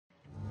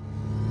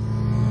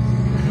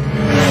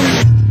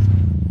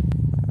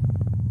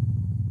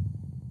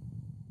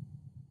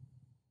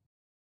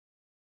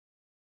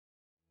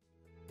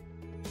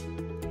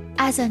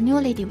has a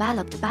newly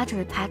developed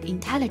battery pack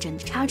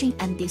intelligent charging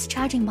and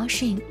discharging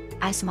machine.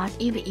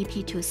 iSmartEV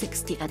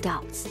EP260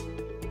 adopts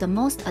the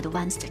most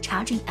advanced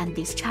charging and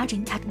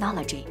discharging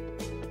technology,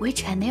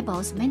 which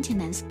enables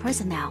maintenance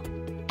personnel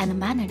and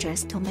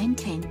managers to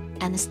maintain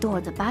and store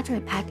the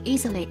battery pack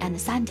easily and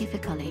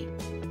scientifically,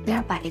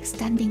 thereby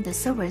extending the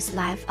service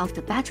life of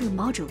the battery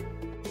module.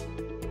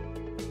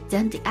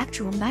 Then the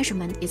actual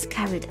measurement is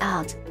carried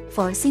out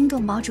for a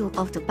single module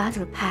of the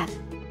battery pack.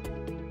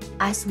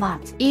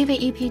 iSmartEV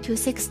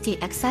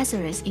EP260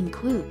 accessories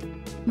include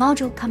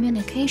module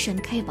communication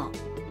cable,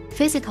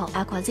 physical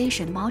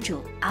acquisition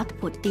module,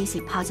 output DC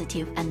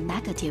positive and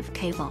negative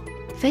cable,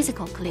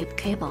 physical clip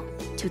cable,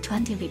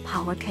 220V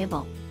power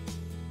cable.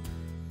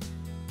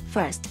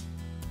 First,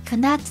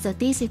 connect the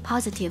DC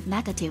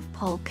positive-negative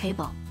pole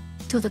cable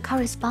to the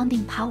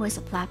corresponding power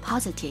supply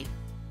positive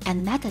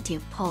and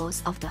negative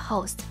poles of the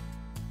host,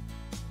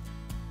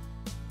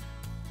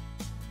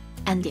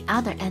 and the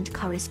other end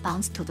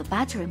corresponds to the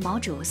battery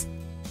module's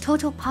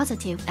total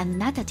positive and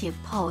negative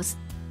poles.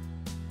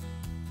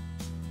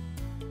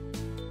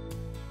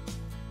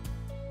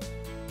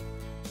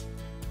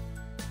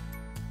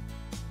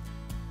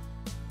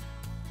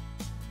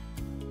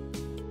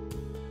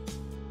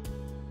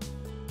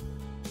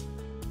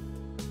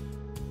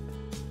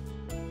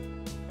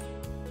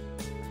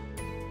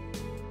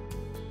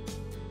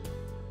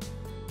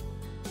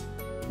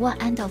 One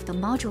end of the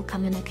module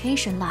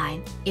communication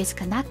line is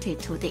connected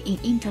to the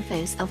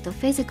in-interface of the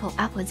physical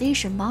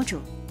acquisition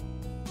module.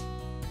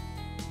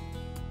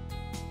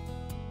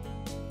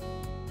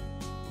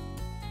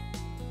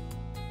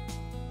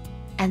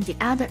 And the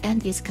other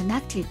end is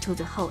connected to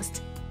the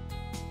host.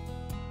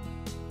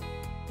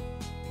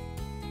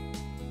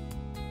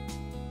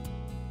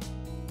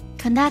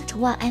 Connect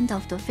one end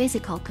of the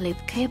physical clip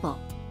cable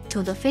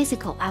to the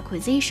physical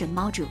acquisition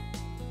module.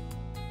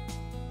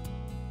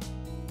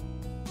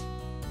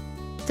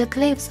 The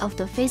clips of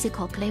the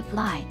physical clip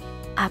line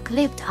are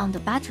clipped on the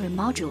battery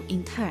module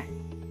in turn.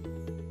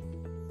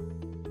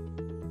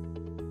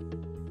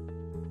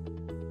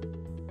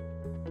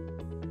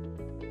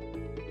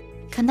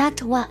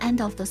 Connect one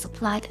end of the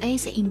supplied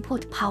AC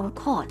input power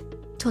cord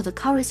to the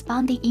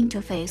corresponding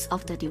interface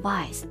of the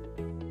device,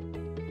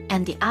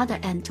 and the other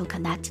end to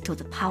connect to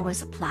the power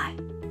supply.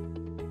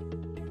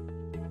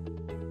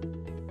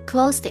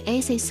 Close the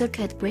AC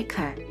circuit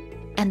breaker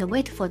and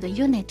wait for the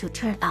unit to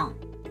turn on.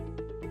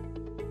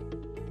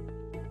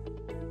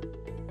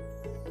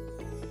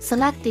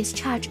 Select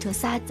Discharge to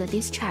set the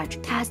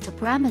discharge test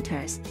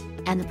parameters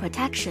and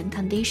protection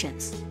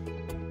conditions.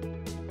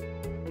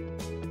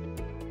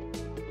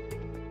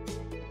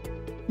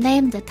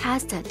 Name the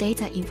test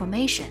data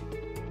information.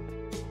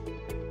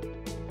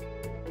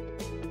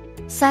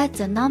 Set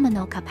the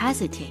nominal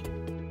capacity.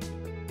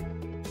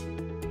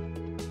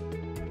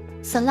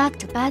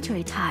 Select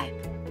battery type.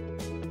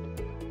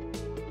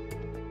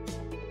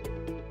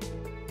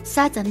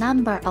 Set the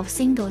number of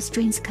single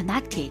strings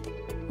connected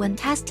when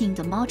testing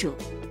the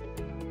module.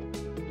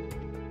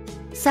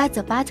 Set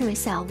the battery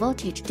cell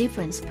voltage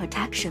difference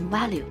protection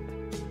value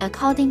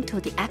according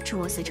to the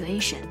actual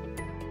situation.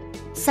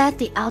 Set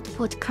the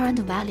output current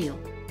value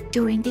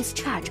during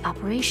discharge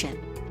operation.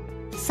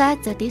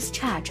 Set the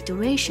discharge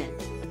duration.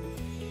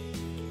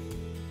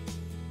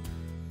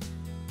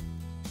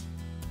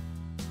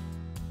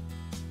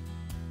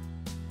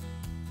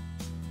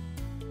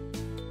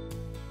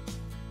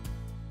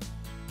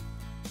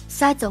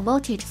 Set the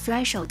voltage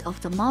threshold of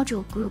the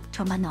module group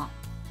terminal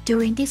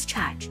during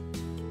discharge.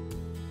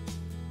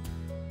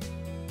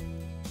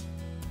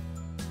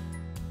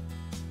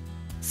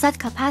 Set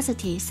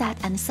capacity set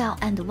and cell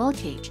end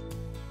voltage.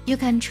 You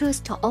can choose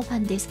to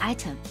open this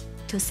item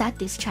to set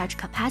discharge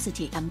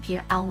capacity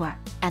ampere hour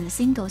and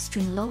single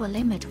string lower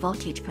limit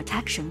voltage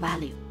protection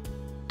value.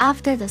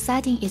 After the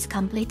setting is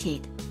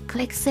completed,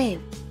 click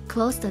Save,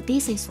 close the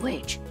DC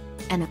switch,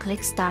 and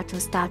click Start to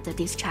start the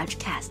discharge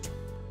test.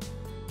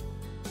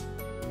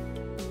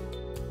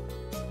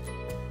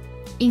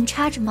 In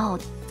charge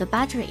mode, the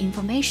battery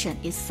information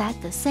is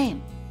set the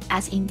same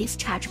as in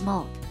discharge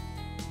mode.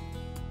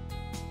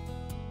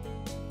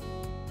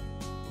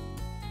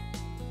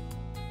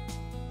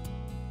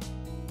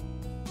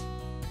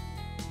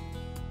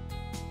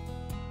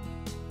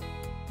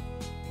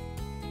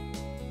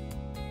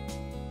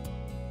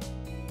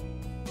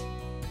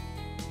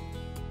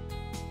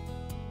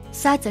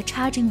 Set the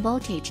charging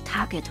voltage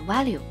target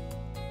value.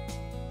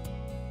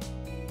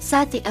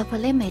 Set the upper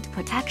limit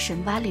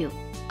protection value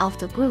of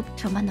the group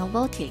terminal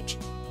voltage.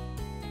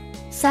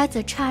 Set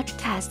the charge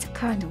test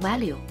current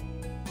value.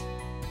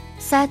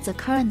 Set the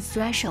current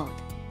threshold.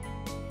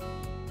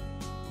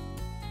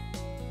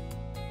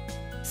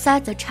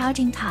 Set the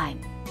charging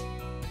time.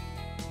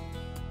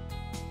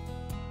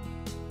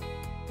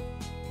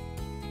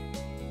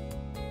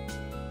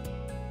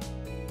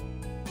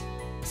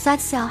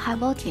 Set cell high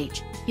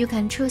voltage. You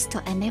can choose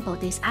to enable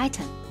this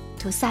item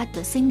to set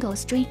the single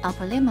string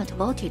upper limit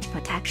voltage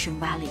protection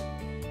value.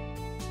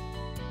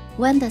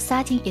 When the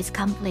setting is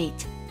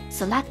complete,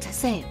 select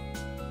Save.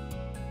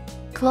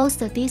 Close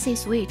the DC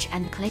switch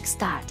and click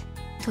Start.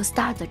 to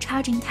start the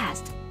charging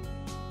test.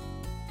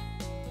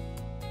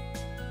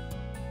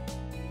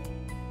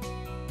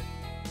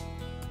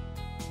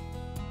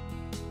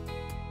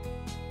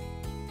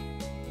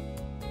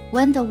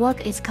 When the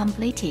work is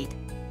completed,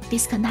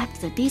 disconnect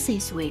the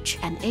DC switch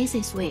and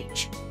AC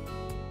switch.